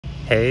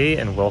Hey,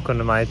 and welcome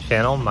to my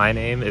channel. My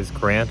name is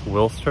Grant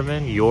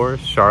Wilsterman, your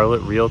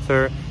Charlotte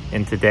Realtor,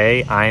 and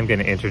today I am going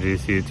to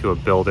introduce you to a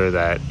builder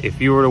that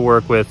if you were to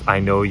work with,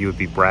 I know you would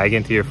be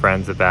bragging to your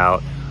friends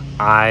about.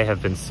 I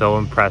have been so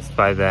impressed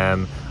by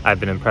them. I've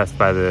been impressed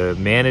by the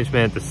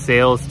management, the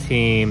sales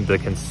team, the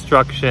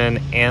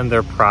construction, and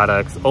their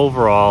products.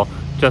 Overall,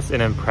 just an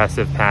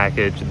impressive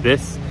package.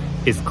 This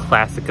is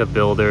Classica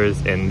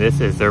Builders, and this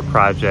is their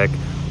project,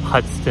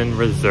 Huntson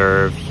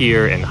Reserve,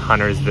 here in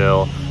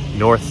Huntersville,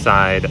 north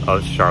side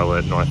of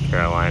Charlotte, North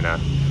Carolina.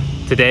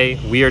 Today,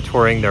 we are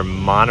touring their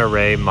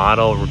Monterey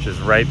model, which is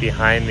right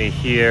behind me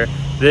here.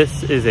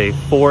 This is a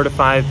 4 to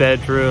 5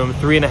 bedroom,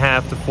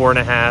 3.5 to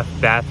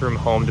 4.5 bathroom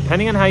home,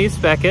 depending on how you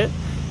spec it.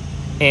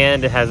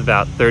 And it has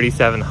about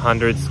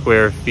 3,700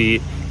 square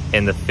feet,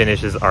 and the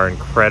finishes are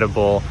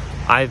incredible.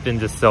 I've been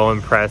just so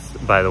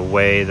impressed by the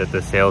way that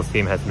the sales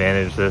team has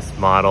managed this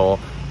model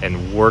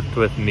and worked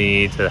with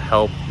me to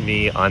help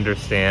me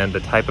understand the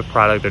type of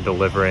product they're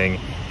delivering.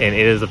 And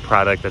it is a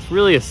product that's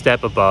really a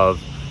step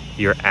above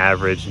your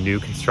average new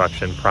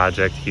construction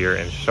project here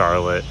in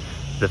Charlotte.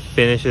 The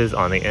finishes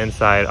on the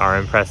inside are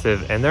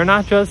impressive, and they're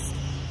not just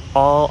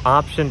all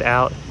optioned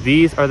out.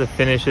 These are the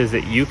finishes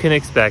that you can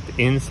expect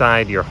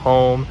inside your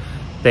home.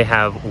 They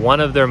have one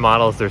of their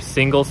models, their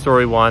single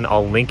story one.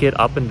 I'll link it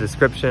up in the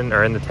description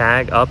or in the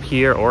tag up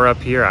here or up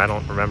here. I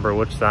don't remember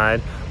which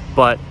side,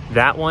 but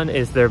that one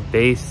is their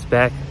base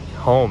spec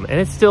home, and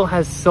it still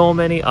has so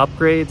many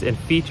upgrades and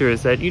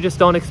features that you just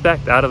don't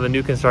expect out of a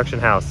new construction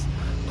house.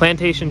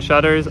 Plantation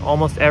shutters,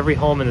 almost every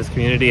home in this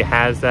community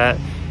has that,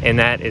 and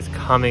that is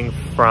coming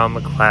from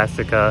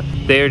Classica.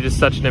 They are just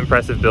such an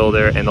impressive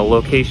builder, and the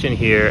location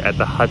here at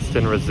the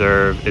Huntson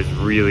Reserve is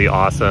really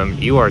awesome.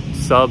 You are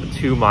sub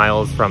 2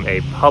 miles from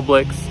a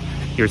Publix,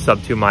 you're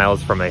sub 2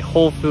 miles from a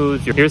Whole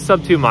Foods, you're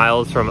sub 2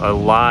 miles from a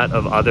lot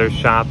of other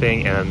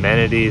shopping and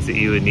amenities that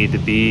you would need to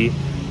be,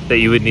 that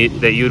you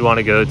would want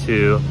to go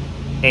to.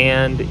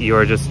 And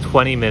you're just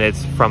 20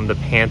 minutes from the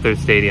Panthers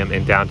Stadium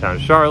in downtown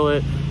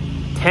Charlotte,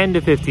 10 to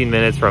 15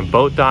 minutes from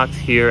boat docks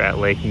here at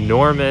Lake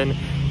Norman.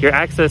 Your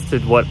access to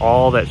what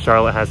all that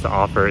Charlotte has to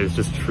offer is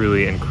just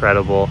truly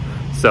incredible.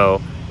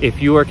 So if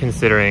you are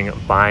considering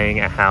buying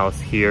a house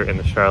here in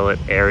the Charlotte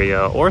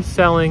area or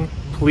selling,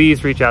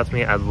 please reach out to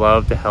me. I'd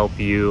love to help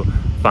you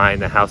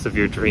find the house of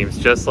your dreams,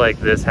 just like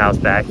this house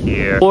back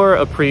here, or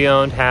a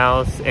pre-owned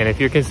house. And if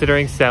you're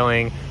considering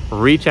selling,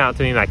 reach out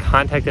to me. My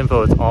contact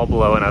info is all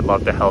below, and I'd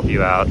love to help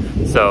you out.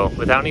 So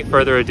without any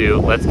further ado,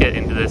 let's get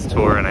into this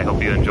tour, and I hope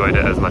you enjoyed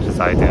it as much as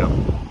I do.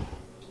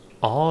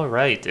 All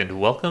right, and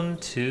welcome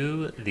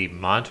to the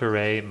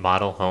Monterey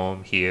model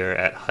home here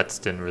at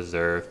Huntson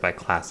Reserve by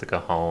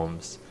Classica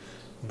Homes.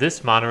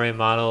 This Monterey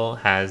model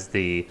has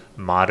the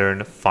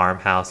modern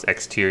farmhouse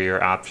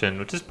exterior option,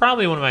 which is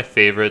probably one of my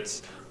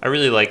favorites. I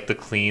really like the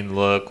clean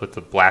look with the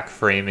black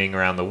framing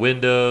around the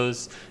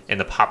windows and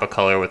the pop of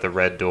color with the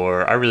red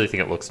door. I really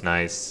think it looks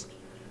nice.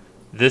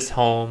 This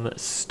home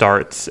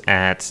starts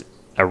at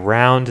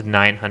around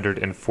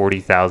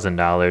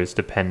 $940,000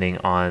 depending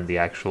on the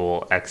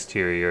actual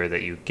exterior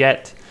that you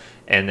get.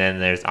 And then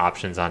there's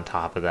options on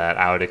top of that.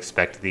 I would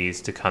expect these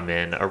to come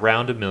in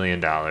around $1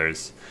 million.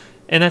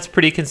 And that's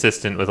pretty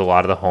consistent with a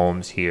lot of the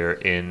homes here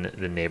in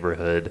the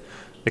neighborhood.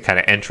 The kind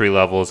of entry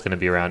level is going to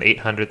be around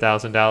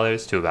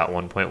 $800,000 to about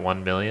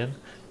 $1.1 million,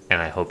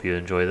 and I hope you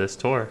enjoy this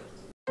tour.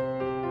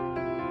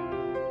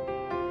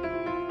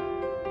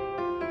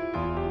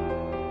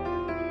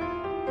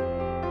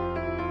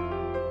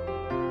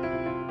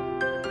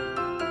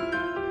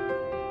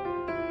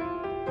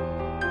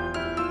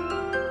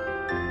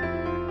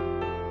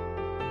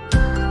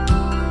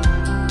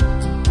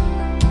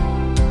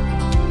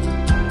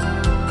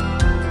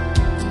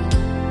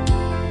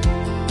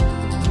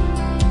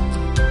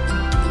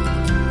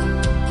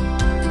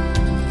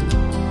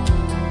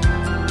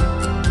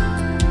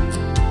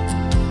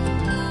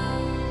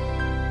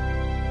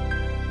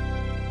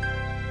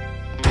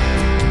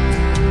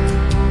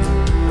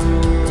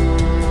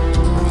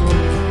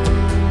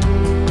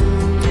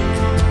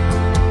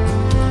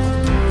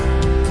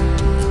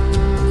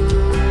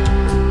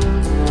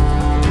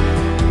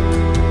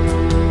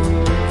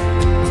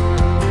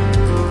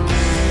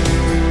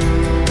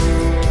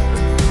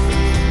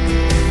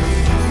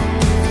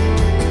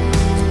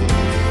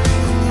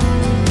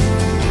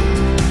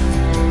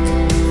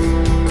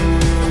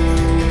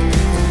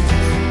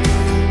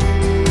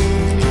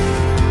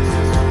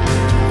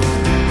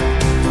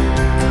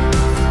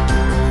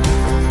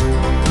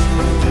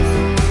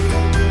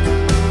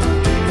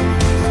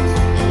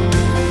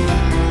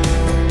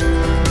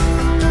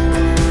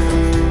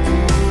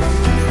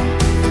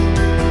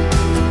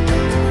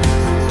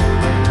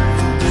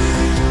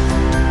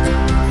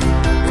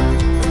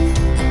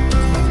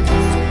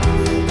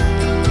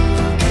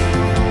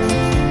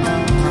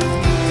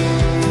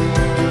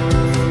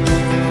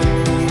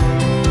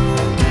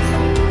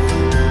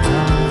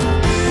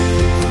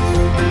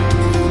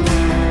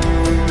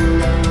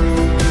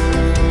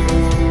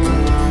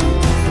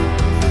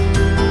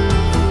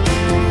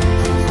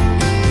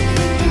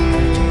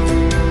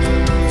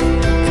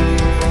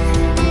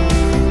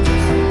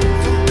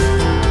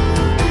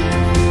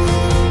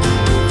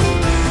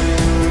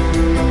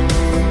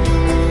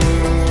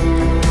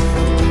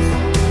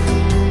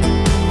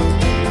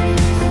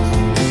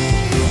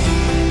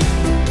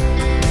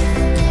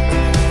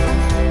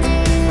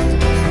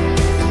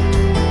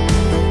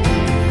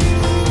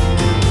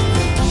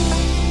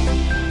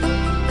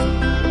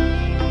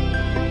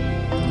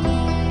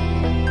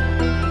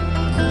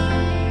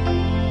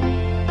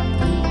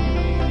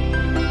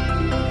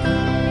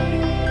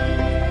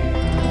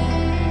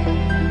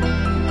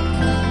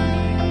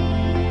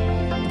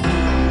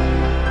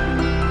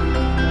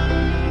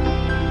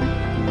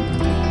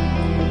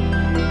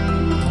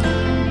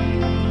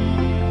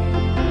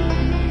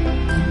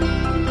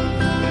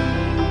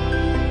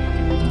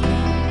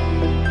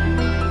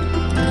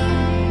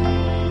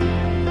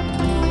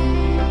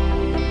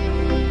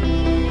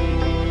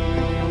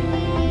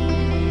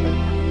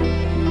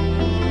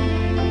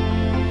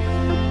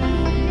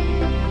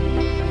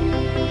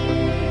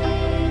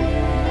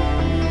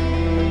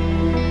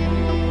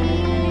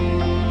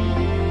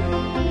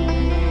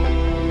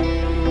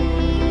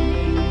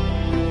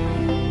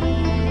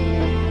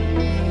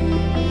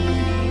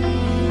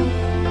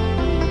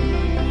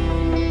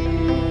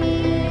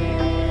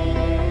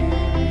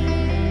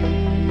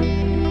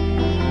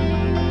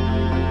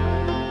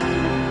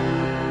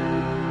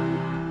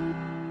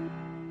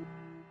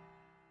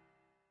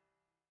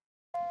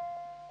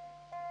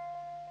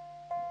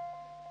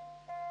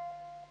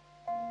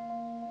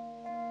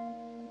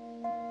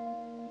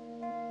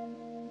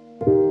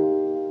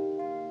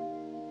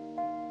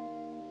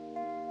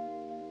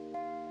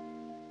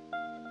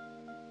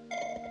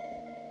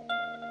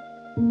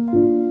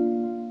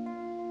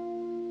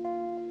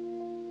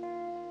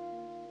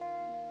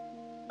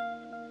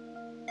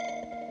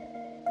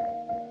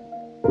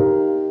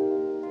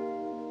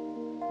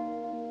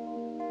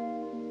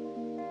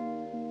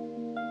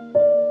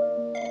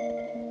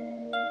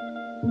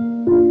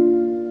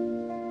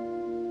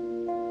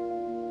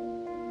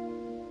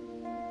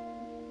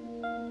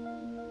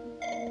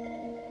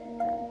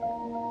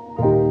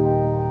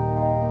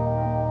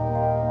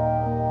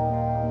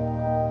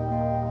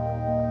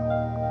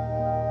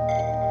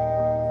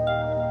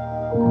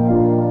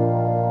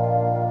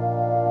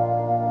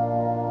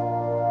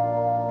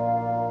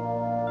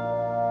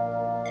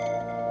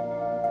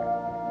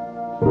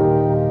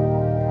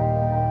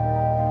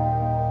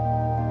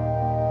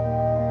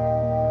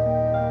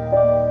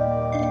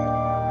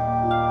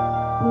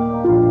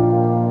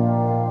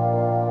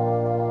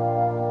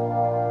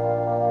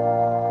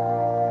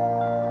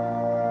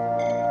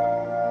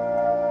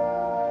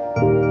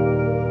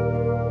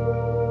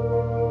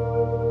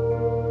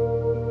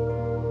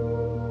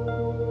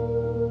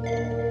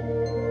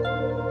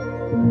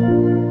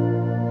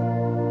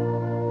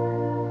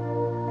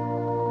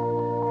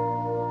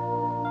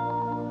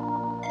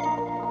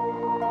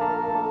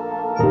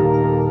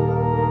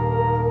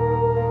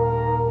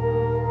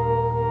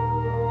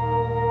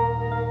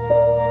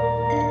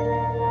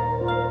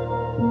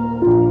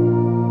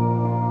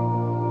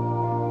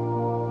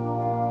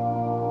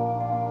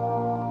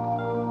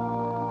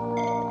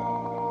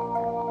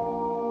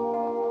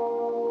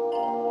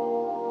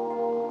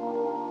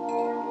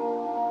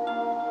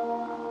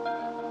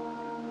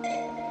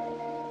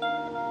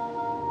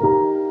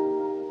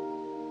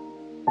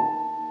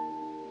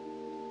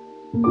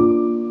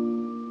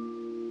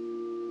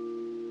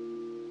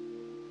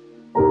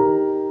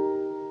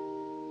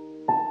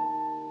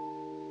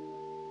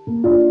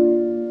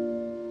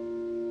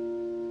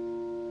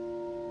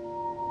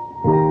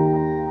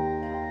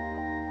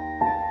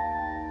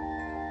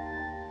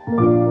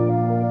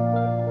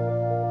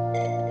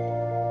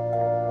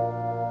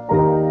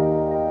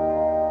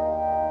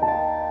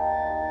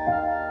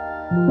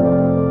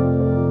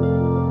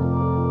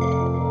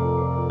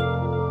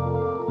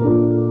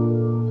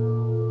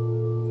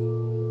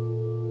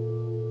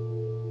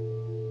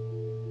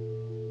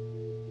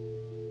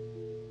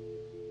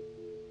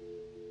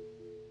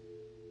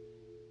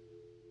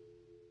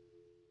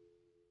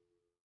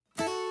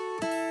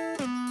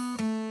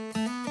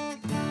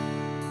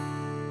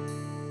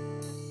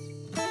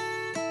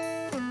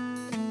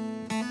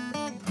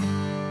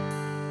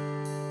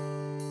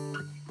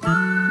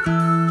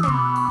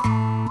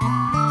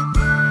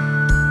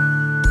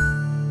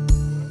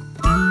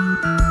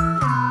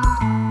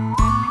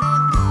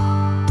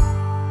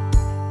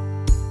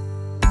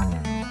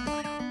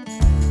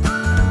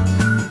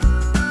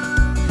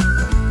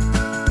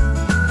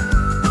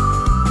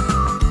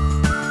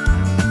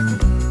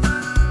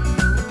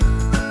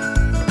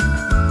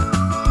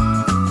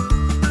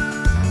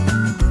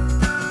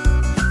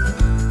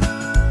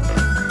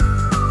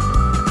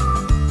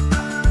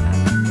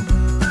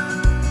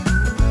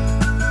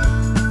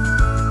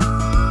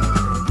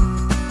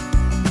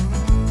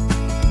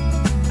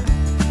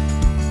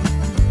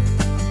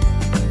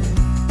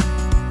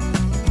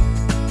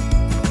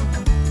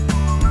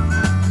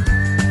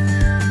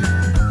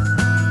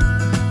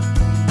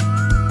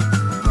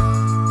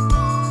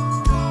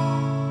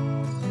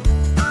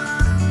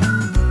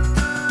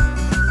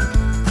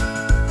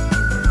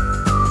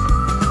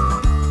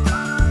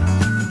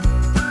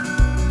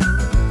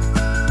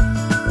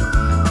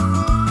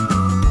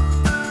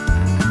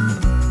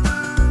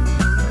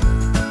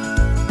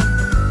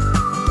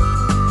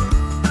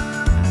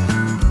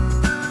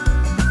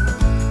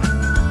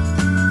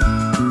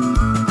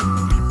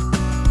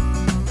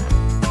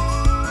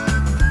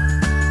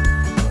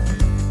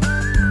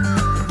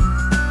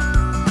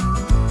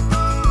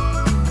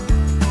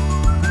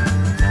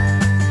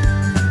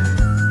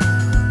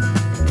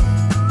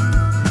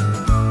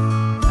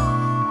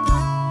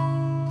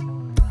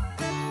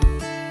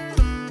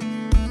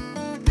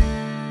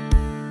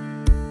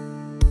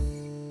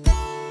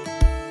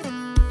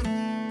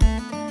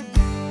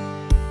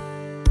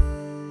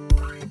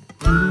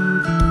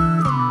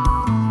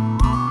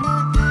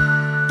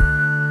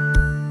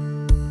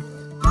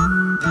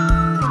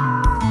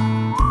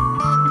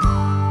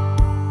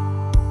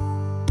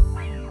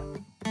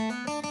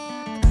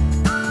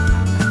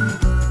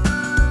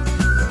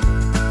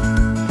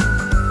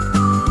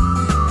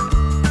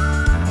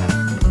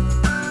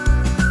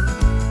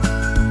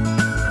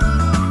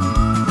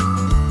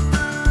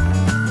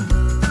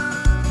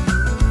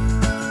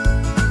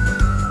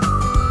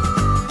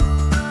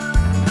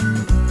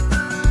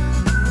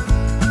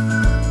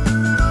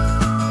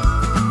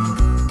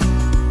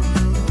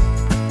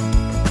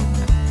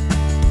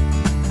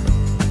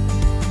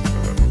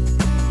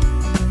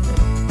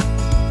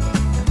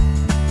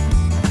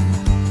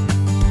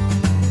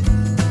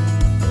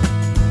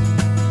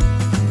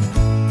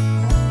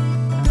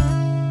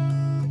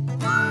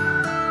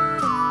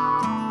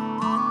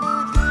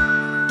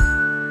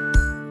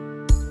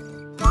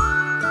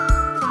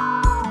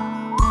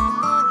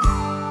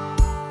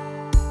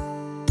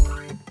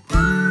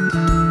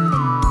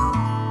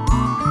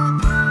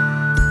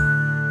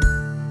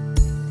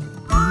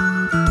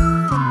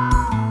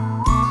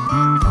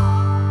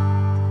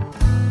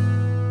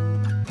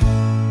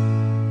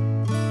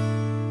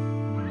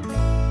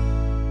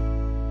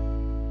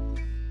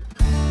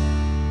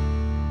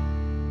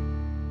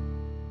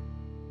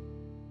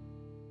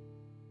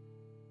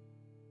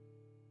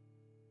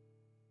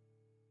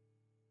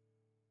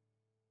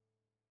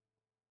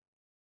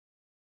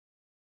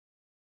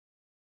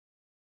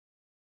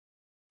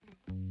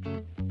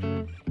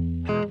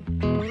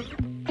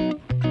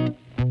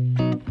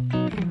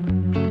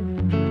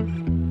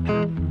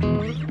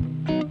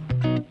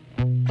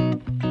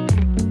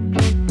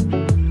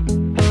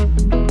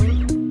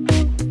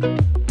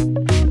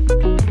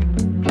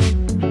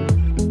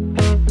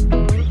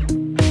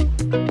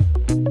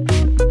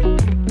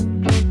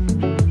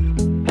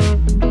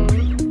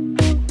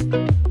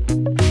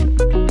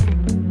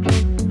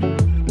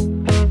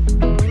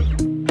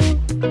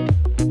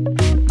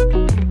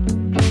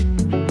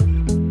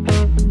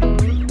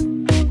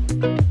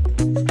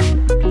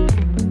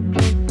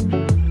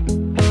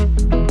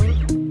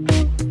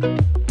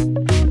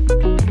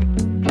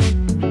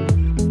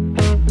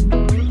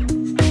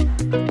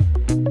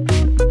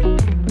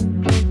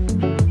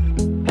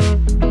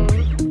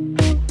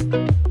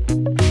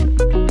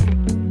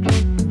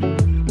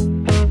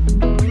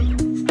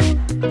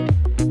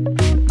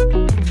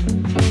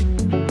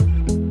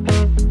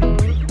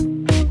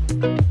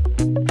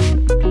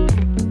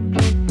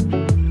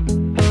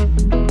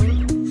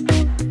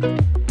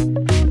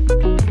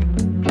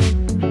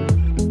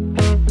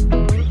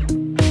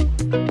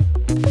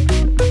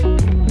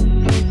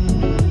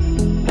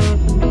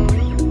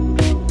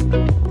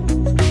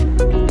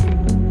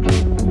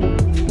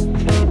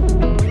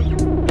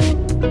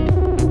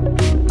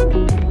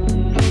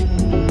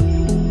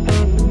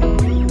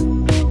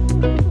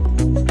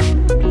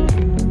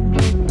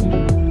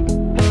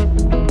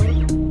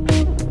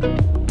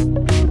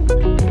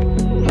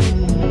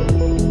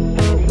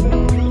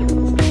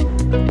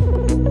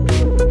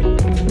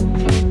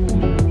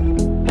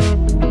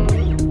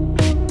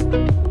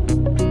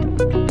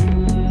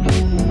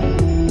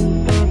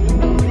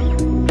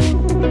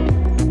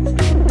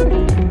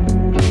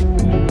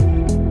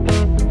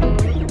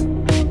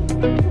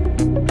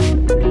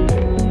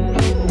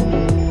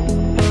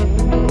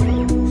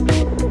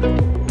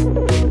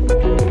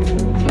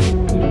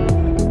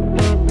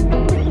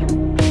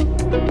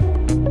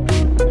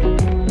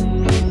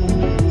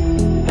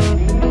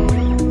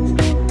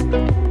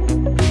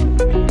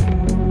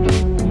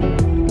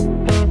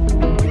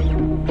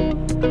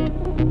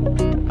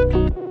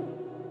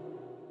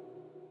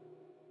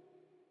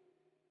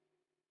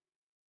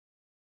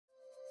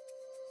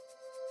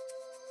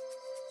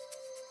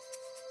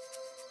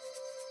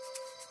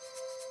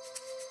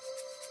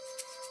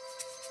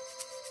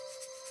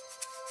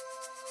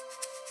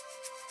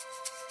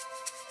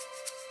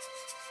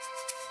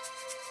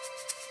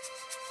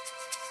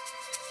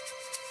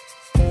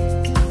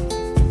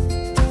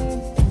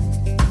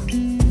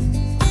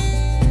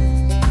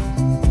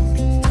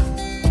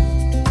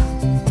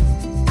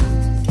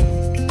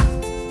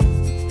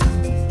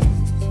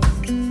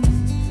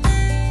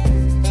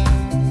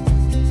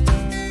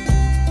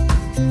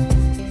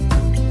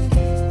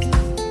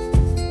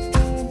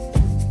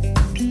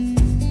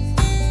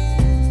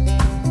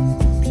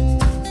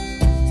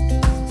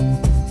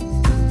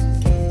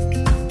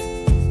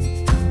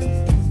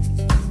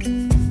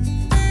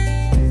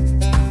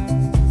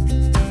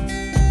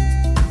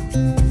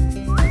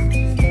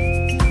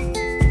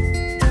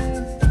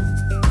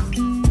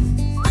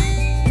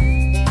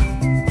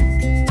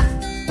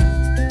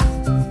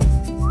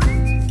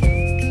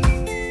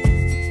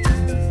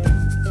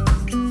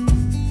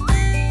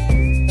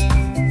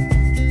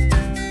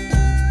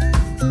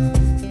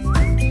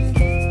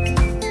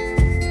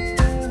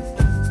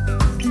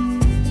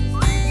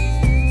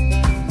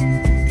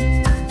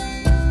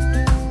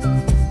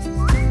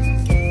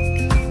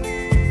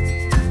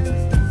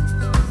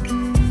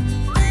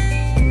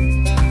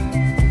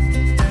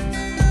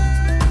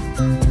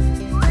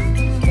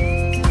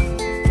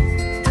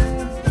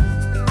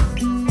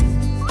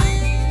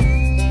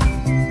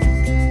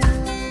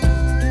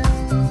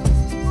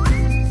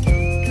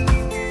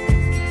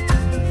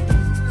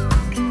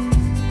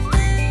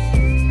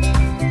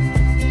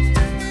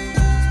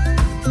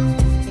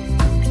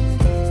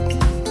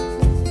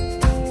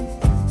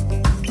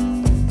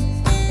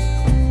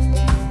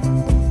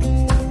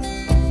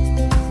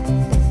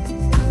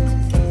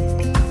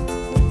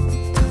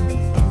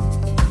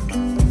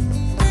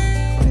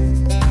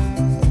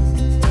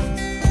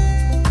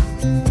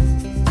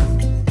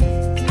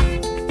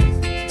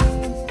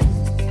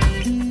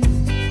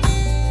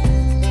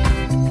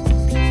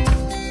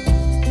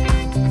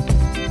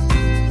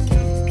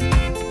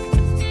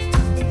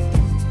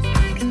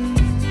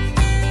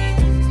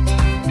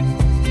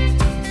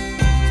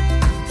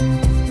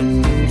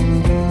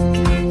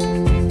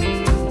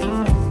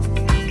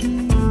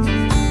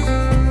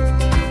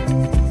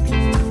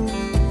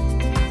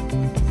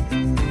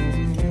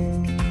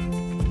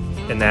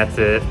 And that's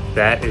it.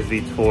 That is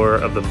the tour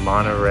of the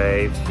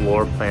Monterey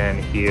floor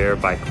plan here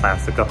by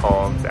Classica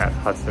Homes at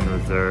Huntson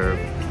Reserve.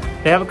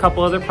 They have a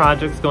couple other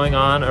projects going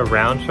on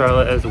around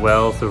Charlotte as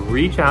well, so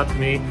reach out to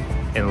me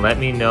and let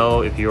me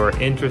know if you are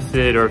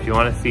interested or if you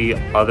want to see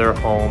other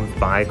homes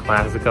by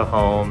Classica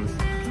Homes.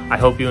 I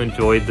hope you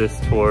enjoyed this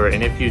tour,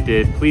 and if you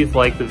did, please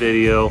like the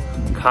video,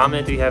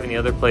 comment if you have any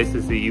other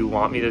places that you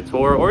want me to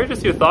tour, or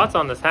just your thoughts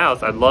on this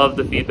house. I love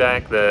the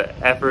feedback. The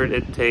effort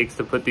it takes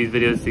to put these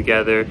videos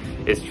together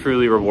is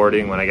truly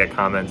rewarding when I get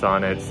comments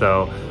on it.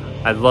 So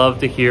I'd love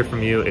to hear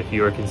from you if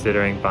you are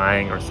considering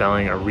buying or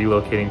selling or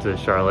relocating to the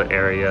Charlotte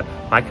area.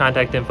 My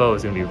contact info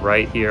is going to be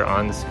right here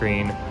on the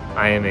screen.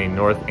 I am a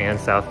North and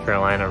South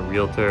Carolina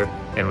realtor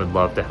and would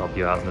love to help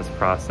you out in this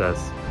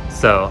process.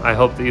 So I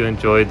hope that you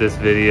enjoyed this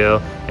video,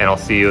 and I'll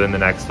see you in the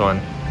next one.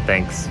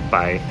 Thanks,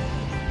 bye.